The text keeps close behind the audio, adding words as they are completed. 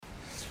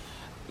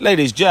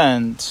Ladies,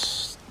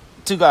 gents,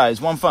 two guys,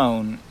 one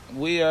phone.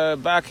 We are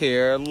back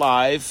here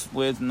live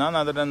with none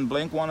other than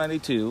Blink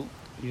 182.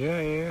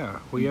 Yeah.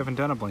 We haven't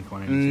done a Blink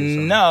 182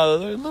 song. No,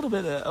 they're a little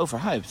bit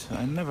overhyped.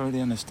 I never really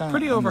understood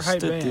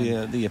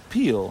the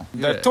appeal.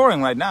 Yeah. They're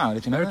touring right now.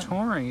 Did you know They're that?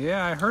 touring.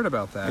 Yeah, I heard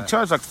about that. They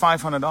charge like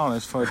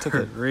 $500 for a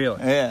ticket.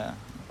 Really? Yeah.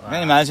 Wow. Can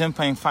you imagine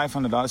paying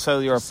 $500? So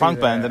you're a punk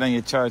band and then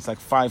you charge like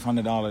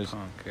 $500.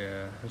 Punk,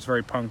 yeah. It's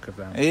very punk of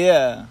them.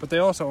 Yeah. But they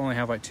also only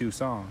have like 2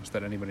 songs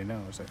that anybody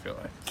knows, I feel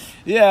like.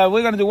 Yeah,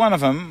 we're going to do one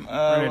of them.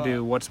 We're going to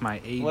do What's My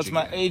Age What's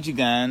Again? My Age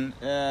Again?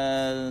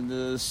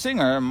 The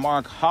singer,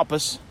 Mark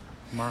Hoppus,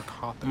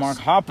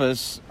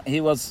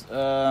 he was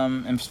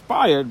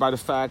inspired by the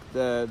fact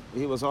that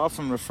he was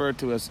often referred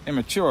to as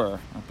immature.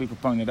 People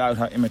pointed out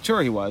how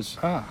immature he was.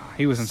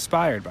 He was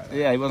inspired by that.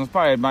 Yeah, he was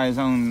inspired by his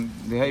own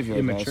behavior.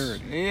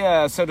 Immaturity.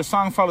 Yeah, so the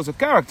song follows a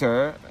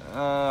character,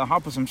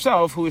 Hoppus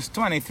himself, who is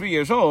 23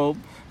 years old,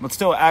 but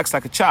still acts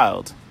like a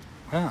child.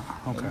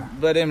 Okay.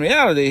 But in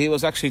reality, he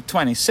was actually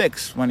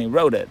 26 when he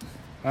wrote it.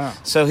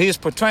 So he's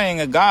portraying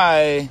a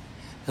guy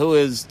who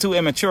is too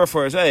immature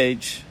for his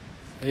age.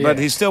 Yeah. But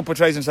he still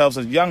portrays himself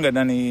as younger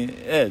than he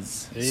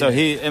is. Yeah. So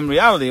he, in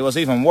reality, was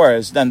even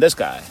worse than this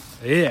guy.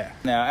 Yeah.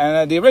 Now,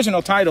 and the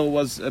original title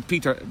was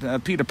Peter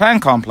Pan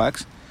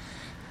Complex.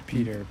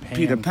 Peter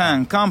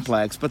Pan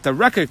Complex. But the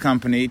record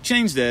company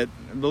changed it,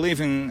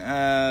 believing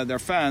their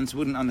fans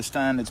wouldn't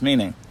understand its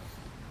meaning.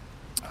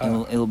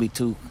 It'll be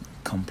too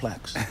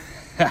complex.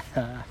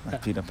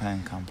 Like Peter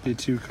Pan Complex. Be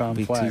too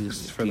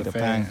complex for Peter the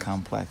Pan fans.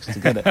 Complex to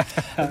get it.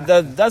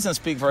 That doesn't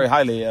speak very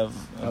highly of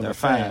their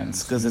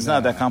fans because it's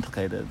not that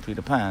complicated.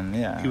 Peter Pan,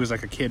 yeah. He was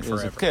like a kid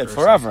forever. He was a kid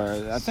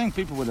forever. I think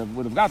people would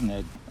have gotten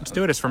it. Let's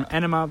do it. It's from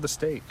Enema of the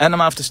State.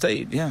 Enema of the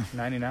State, yeah.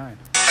 99.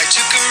 I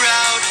took her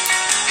out.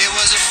 It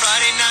was a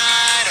Friday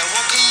night. I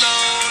woke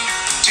alone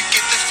to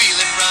get the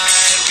feeling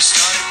right. We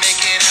started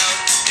making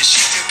out, and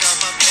she took off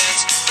my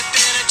pants. But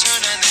then I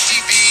turned on the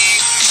TV,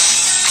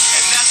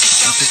 and that's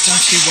about the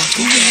time she walked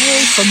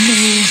away from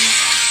me.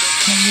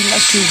 Can you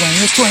like you when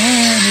you're 23?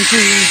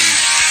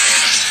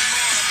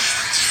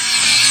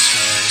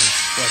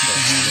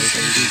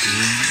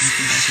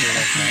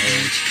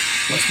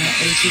 What's my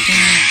age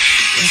again?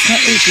 What's my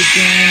age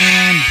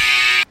again?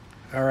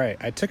 All right,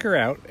 I took her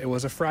out. It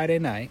was a Friday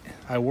night.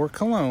 I wore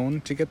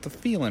cologne to get the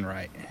feeling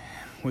right.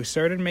 We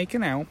started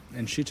making out,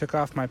 and she took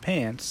off my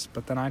pants,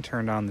 but then I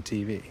turned on the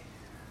TV.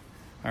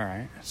 All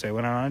right, so I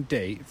went on a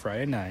date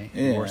Friday night,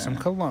 wore some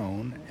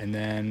cologne, and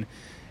then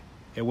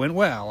it went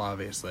well,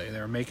 obviously. They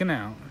were making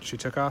out. She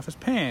took off his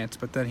pants,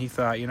 but then he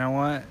thought, you know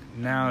what?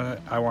 Now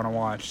I want to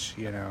watch,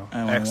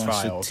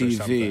 X-Files or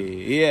something.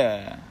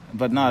 Yeah,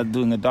 but not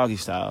doing a doggy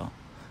style.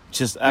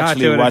 Just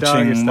actually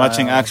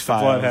watching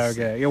X-Files.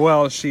 Yeah,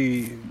 well,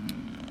 she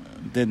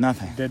did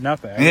nothing.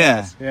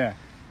 Yeah. Yeah.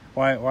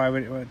 Why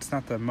would it's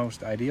not the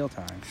most ideal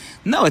time?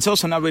 No, it's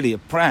also not really a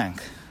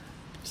prank.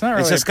 It's not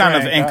really. It's just kind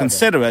of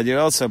inconsiderate. Either. You're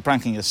also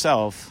pranking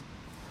yourself.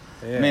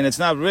 Yeah. I mean, it's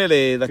not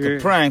really like a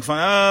prank.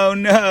 Oh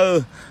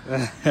no!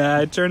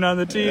 I turned on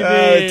the TV.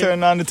 I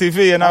turned on the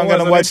TV, and I'm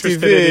going to watch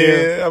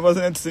TV. I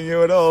wasn't interested in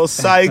you at all.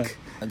 Psych.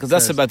 Because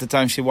that's about the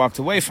time she walked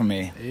away from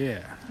me.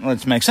 Yeah.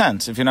 Which makes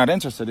sense. If you're not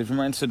interested, if you're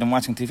more interested in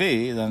watching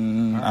TV,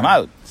 then I'm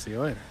out. See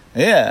you later.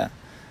 Yeah.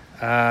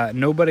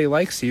 Nobody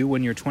likes you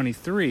when you're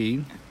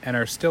 23 and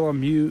are still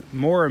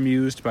more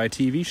amused by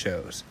TV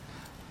shows.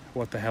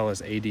 What the hell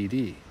is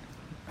ADD?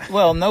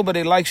 Well,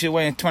 nobody likes you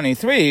when you're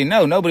 23.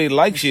 No, nobody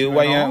likes you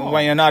when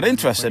you're not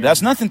interested.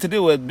 That's nothing to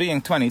do with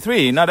being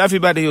 23. Not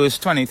everybody who is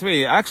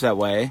 23 acts that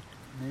way.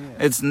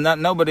 Yeah. It's not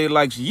nobody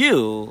likes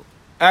you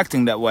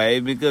acting that way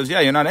because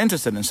you're not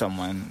interested in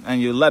someone,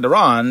 and you let her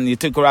on. You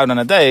took her out on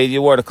a date.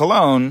 You wore the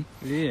cologne,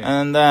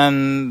 and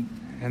then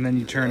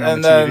you turn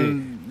on the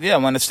TV. Yeah,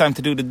 when it's time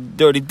to do the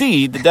dirty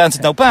deed, the dance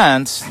with no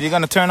pants, you're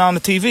gonna turn on the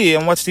TV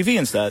and watch TV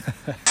instead.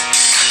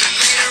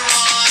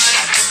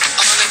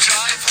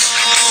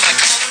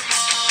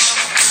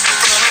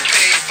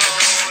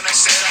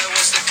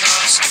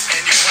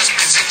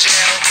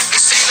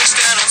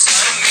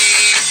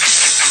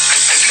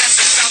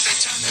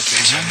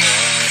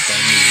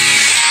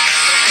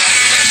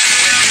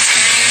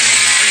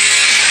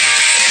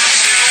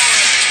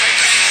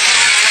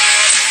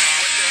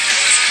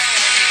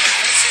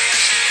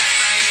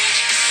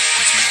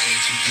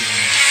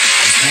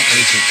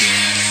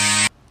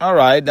 All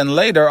right, then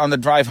later on the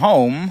drive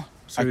home...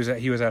 So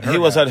he was at her house. He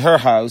was at her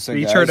house, I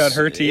He guess. turned on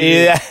her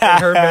TV in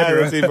her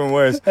bedroom. That's even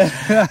worse.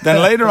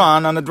 Then later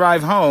on the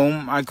drive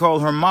home, I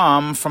called her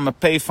mom from a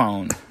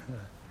payphone.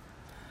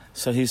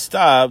 So he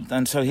stopped,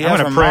 and so he has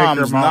her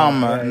mom's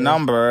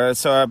number.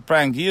 So I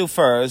pranked you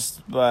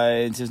first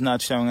by just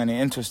not showing any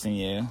interest in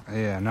you.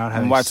 Yeah, not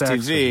having watch sex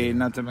TV, with you.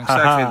 not having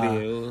sex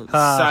with you.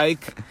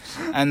 Psych.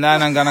 And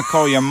then I'm gonna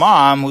call your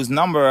mom, whose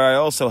number I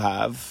also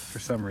have. For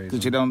some reason.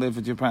 Because you don't live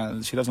with your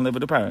parents. She doesn't live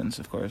with her parents,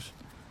 of course.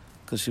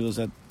 Because she was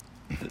at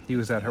He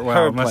was at her. Her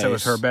Well, unless it place.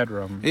 was her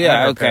bedroom. Yeah,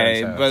 at her okay.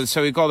 parents' house. But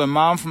so he called her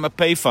mom from a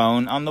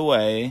payphone on the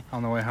way.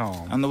 On the way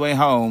home. On the way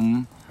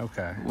home,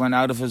 Okay. went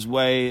out of his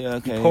way.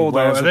 Okay, Pulled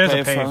where's over. the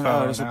There's a payphone?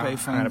 payphone. Oh, there's a Now,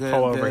 payphone. I'm gonna Good,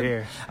 pull over good.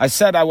 here. I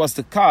said I was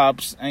the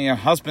cops, and your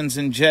husband's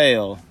in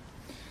jail.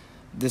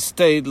 The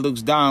state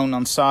looks down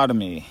on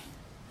sodomy.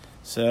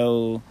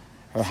 So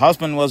her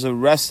husband was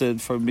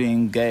arrested for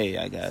being gay,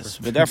 I guess.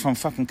 But they're from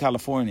fucking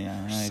California.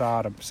 Right?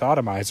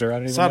 Sodomizer. I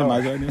don't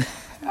even know. Sodomizer.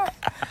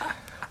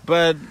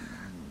 But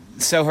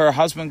so her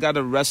husband got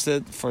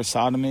arrested for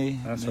sodomy.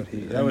 That's what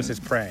he. That was his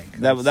prank.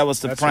 That was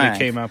the That's prank.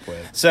 what he came up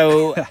with.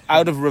 So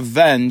out of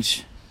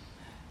revenge,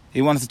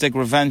 he wanted to take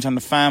revenge on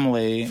the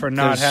family For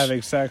not 'cause-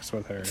 having sex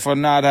with her.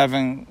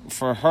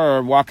 for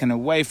her walking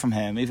away from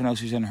him, even though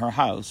she's in her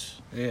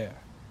house. Yeah.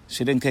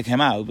 She didn't kick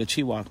him out, but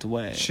she walked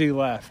away. She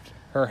left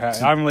her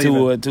house. I'm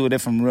leaving. to a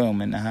different room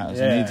in the house, and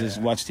Yeah, he just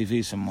yeah. watched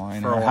TV some more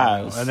in for her a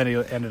while. house. And then he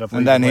ended up leaving.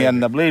 And then he later.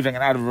 ended up leaving,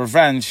 and out of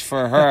revenge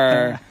for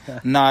her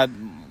not,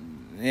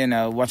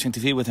 watching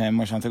TV with him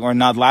or something, or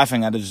not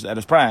laughing at his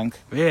prank,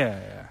 Yeah.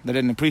 they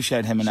didn't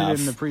appreciate him She enough.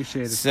 didn't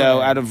appreciate it.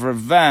 So out of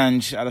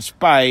revenge, out of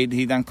spite,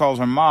 he then calls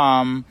her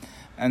mom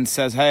and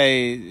says,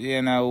 "Hey,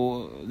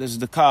 this is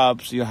the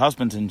cops. Your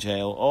husband's in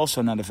jail."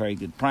 Also, not a very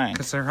good prank.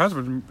 Because her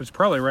husband was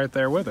probably right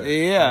there with her.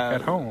 Yeah. Like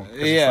at home. 'Cause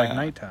Yeah. It's like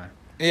nighttime.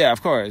 Yeah,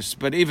 of course.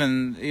 But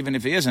even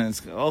if he isn't,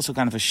 it's also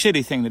kind of a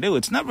shitty thing to do.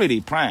 It's not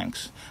really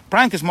pranks.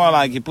 Prank is more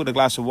like you put a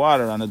glass of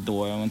water on the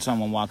door when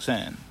someone walks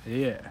in.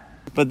 Yeah.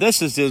 But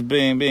this is just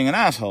being an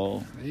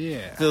asshole. Yeah.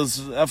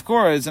 Because, of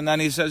course, and then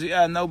he says,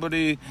 "Yeah,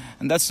 nobody,"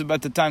 and that's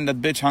about the time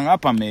that bitch hung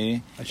up on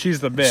me. She's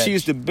the bitch.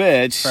 She's the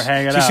bitch. For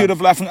hanging she up. should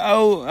have laughed.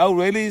 Oh,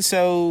 really?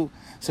 So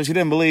she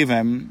didn't believe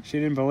him. She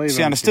didn't believe She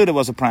him. understood it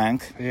was a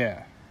prank.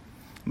 Yeah.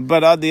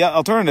 But the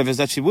alternative is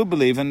that she would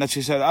believe him, that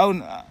she said,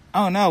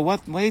 oh no,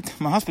 what? Wait,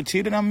 my husband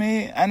cheated on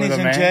me, and With he's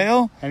a in man?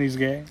 jail, And he's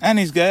gay. and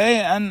he's gay,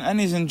 and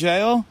he's in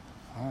jail.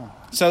 Oh.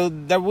 So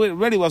there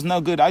really was no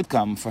good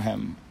outcome for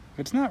him.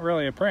 It's not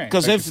really a prank.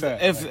 Because like if you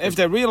said. if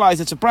they realize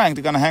it's a prank,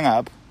 they're gonna hang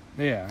up.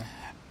 Yeah.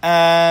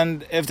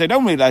 And if they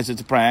don't realize it's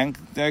a prank,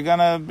 they're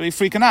gonna be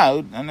freaking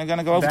out, and they're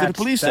gonna go over to the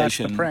police That's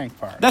station. the prank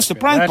part. That's the I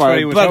prank That's what part,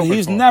 he was but hoping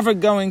he's for. never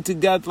going to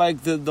get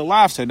like the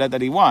laughter that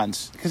he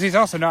wants. Because he's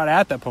also not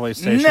at the police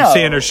station No,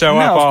 seeing her show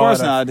no, up of all course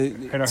in a- not.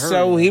 in a hurry.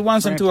 So he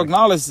wants them to Frantic.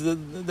 acknowledge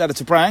that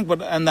it's a prank,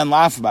 and then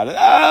laugh about it.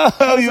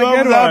 Oh, you a good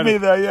almost had one. me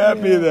there. You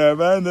had me there,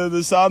 man.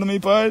 The sodomy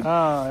part.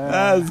 Oh, yeah.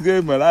 That's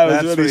good, man. I was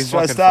That's what really he's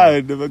stressed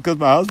looking out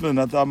because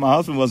I thought my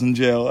husband was in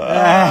jail.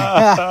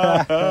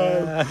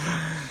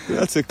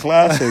 That's a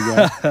classic.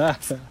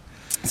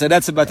 So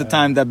that's about the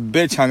time that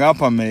bitch hung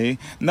up on me.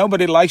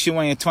 Nobody likes you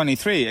when you're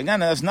 23.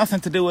 Again, it has nothing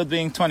to do with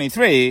being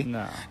 23.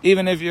 No.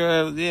 Even if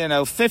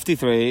you're,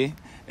 53.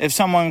 If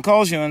someone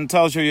calls you and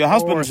tells you your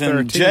husband's in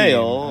 13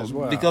 jail as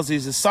well. because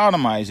he's a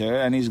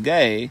sodomizer and he's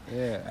gay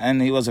Yeah.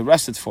 and he was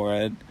arrested for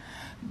it,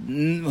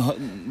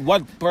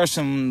 what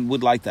person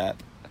would like that?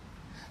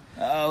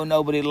 Oh,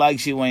 nobody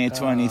likes you when you're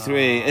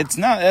 23. It's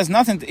not. There's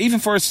nothing. Even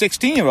for a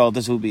 16-year-old,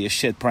 this would be a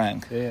shit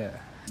prank. Yeah.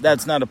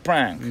 That's not a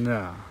prank.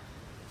 No.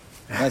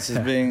 That's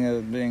just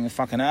being a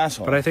fucking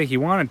asshole. But I think he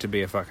wanted to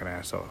be a fucking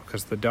asshole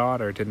because the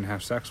daughter didn't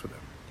have sex with him.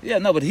 Yeah,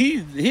 no, but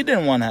he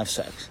didn't want to have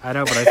sex. I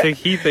know, but I think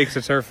he thinks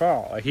it's her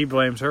fault. Like he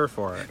blames her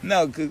for it.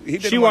 No, 'cause he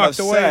didn't She want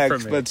to have walked away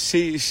sex, from me. but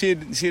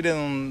she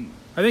didn't.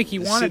 I think he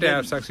wanted She to have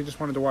didn't- sex. He just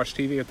wanted to watch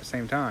TV at the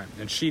same time,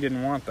 and she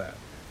didn't want that.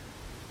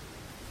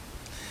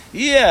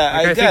 Yeah, Like, I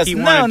I think guess. he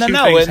No, wanted two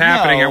no, things it,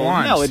 happening no, at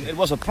once. No, it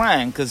was a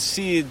prank because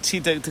she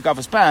took off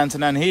his pants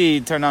and then he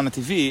turned on the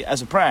TV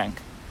as a prank.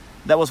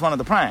 That was one of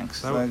the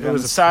pranks. That- Like, it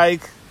was a-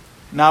 psych.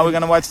 Now we're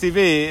gonna watch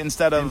TV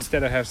instead of.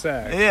 Instead of have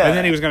sex. Yeah. And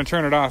then he was going to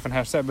turn it off and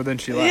have sex, but then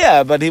she left.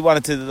 Yeah, but he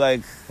wanted to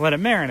like Let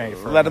it marinate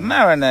for let a it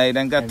minute. marinate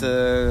and get And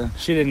the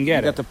She didn't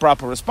get it. the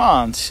proper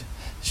response.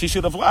 She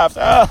should have laughed.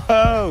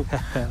 Oh,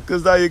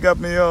 because now you got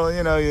me all.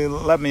 You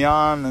let me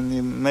on and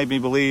you made me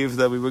believe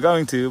that we were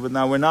going to, but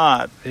now we're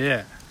not.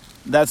 Yeah.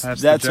 That's the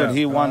what joke.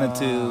 he wanted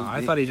to.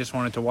 I thought he just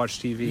wanted to watch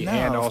TV No,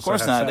 and also of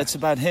course have not. sex. It's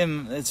about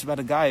him. It's about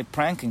a guy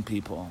pranking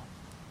people.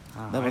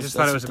 Oh, that I was- just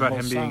thought it that's was the about whole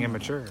him being song.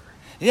 immature.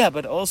 Yeah,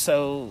 but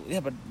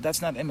that's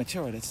not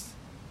immature. It's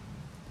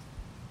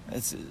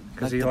Because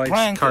like he the likes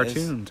prank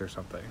cartoons or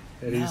something.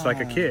 And he's like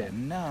a kid.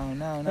 No.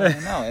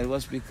 It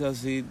was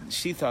because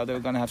she thought they were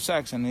gonna have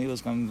sex, and he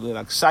was gonna be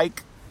like,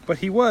 "Psych." But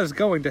he was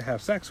going to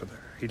have sex with her.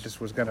 He just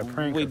was going to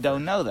prank We her.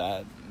 don't know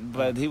that,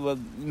 but he will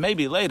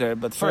maybe later.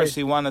 But first,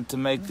 Wait. he wanted to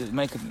make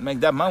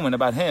that moment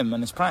about him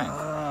and his prank.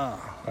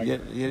 Like,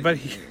 You but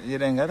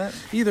didn't get it.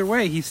 either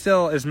way, he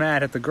still is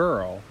mad at the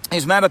girl.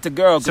 He's mad at the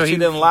girl because she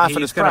didn't laugh at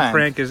his He's going to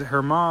prank. prank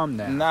her mom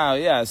now. No,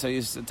 yeah. So he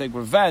used to take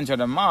revenge on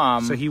her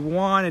mom. So he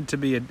wanted to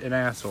be an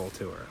asshole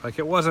to her. Like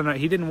it wasn't.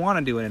 He didn't want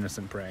to do an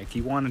innocent prank.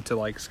 He wanted to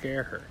like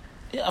scare her.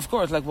 Yeah, of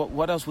course. Like,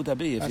 what else would that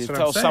be? If That's you what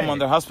tell I'm saying. someone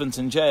their husband's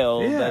in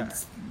jail, Yeah.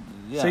 that's...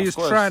 Yeah, so he of was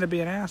course. trying to be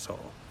an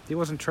asshole. He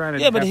wasn't trying to.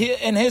 Yeah, but have-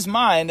 in his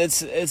mind,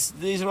 it's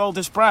these are all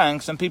just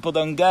pranks, and people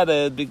don't get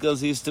it because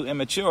he's too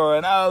immature,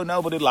 and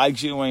nobody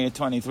likes you when you're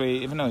 23,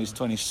 even though he's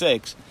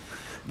 26.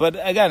 But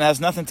again, it has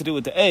nothing to do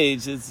with the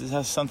age. It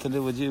has something to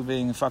do with you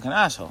being a fucking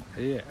asshole.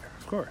 Yeah,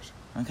 of course.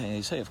 Okay,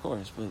 you say of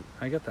course, but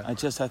I get that. I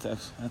just had to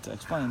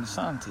explain the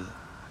song to you.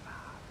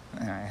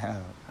 I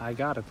have. I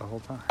got it the whole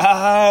time.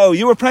 Oh,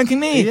 you were pranking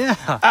me? Yeah.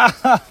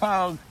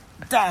 Oh,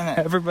 damn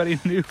it. Everybody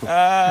knew. Except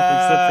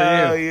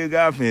Oh, for you. you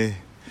got me.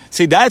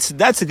 See, that's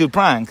a good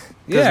prank.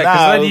 Yeah,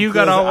 because then you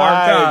got all warmed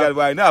up. Got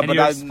wound up, and but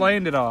you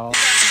explained it all.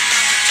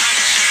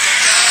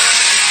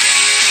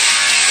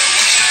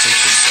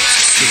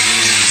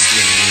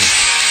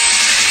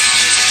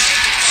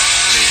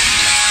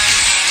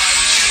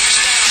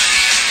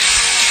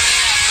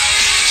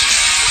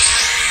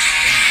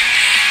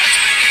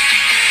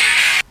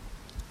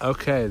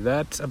 Okay,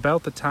 that's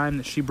about the time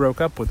that she broke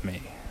up with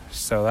me.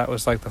 So that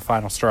was like the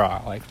final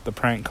straw. Like the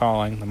prank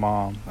calling the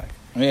mom. Like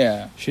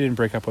Yeah. she didn't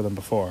break up with him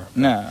before.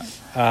 No.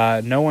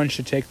 No one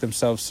should take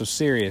themselves so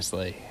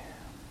seriously.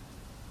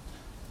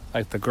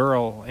 Like the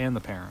girl and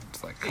the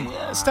parents. Like, come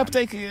on. Stop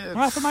taking it.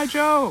 Laugh at my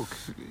joke.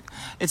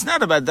 It's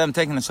not about them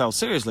taking themselves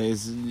seriously.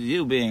 It's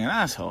you being an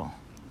asshole.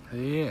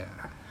 Yeah.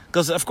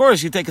 Because of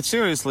course you take it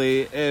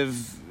seriously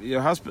if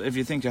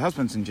you think your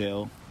husband's in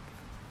jail,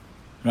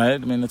 right? I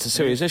mean, it's a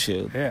serious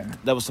issue. Yeah.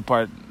 That was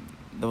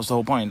the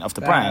whole point of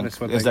the That prank, is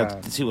what is they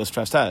that got. she was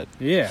stressed out.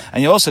 Yeah.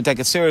 And you also take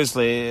it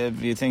seriously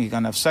if you think you're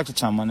gonna have sex with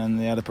someone and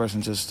the other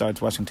person just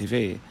starts watching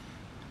TV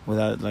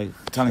without like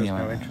telling Shows you no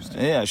anything. interest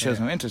in Yeah, it. it shows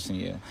Yeah. no interest in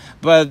you.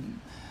 But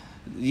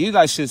you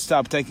guys should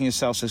stop taking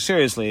yourself so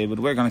seriously. But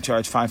we're gonna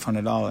charge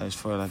 $500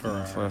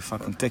 for a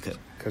fucking ticket.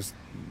 Because,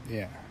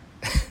 yeah.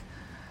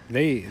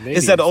 They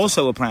Is that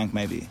also a prank?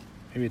 Maybe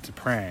Maybe it's a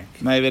prank.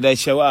 they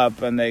show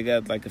up and they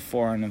get like a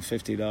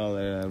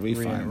 $450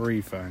 refund.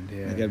 Refund,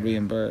 yeah. They get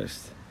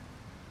reimbursed.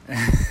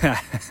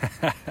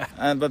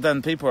 But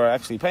then people are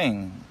actually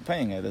paying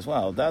it as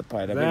well. That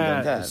part I really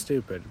don't That get. is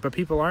stupid. But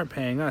people aren't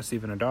paying us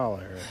even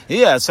 $1.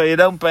 Yeah, so you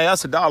don't pay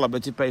us $1,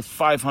 but you pay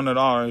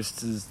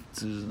 $500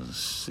 to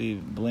see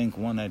Blink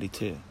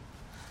 182.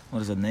 What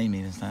does the name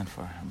even stand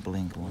for?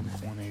 Blink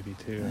 182.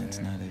 182. It's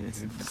yeah. not.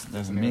 It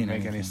doesn't even mean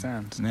make anything. any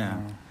sense. Yeah.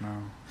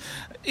 No.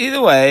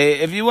 Either way,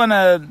 if you want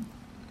to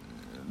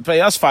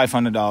pay us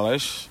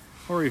 $500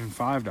 Or even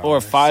 $5. or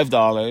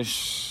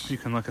 $5, You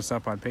can look us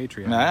up on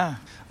Patreon. yeah.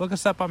 Look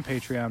us up on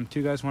Patreon.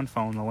 2 Guys, One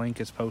Phone. The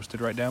link is posted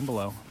right down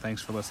below.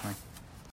 Thanks for listening.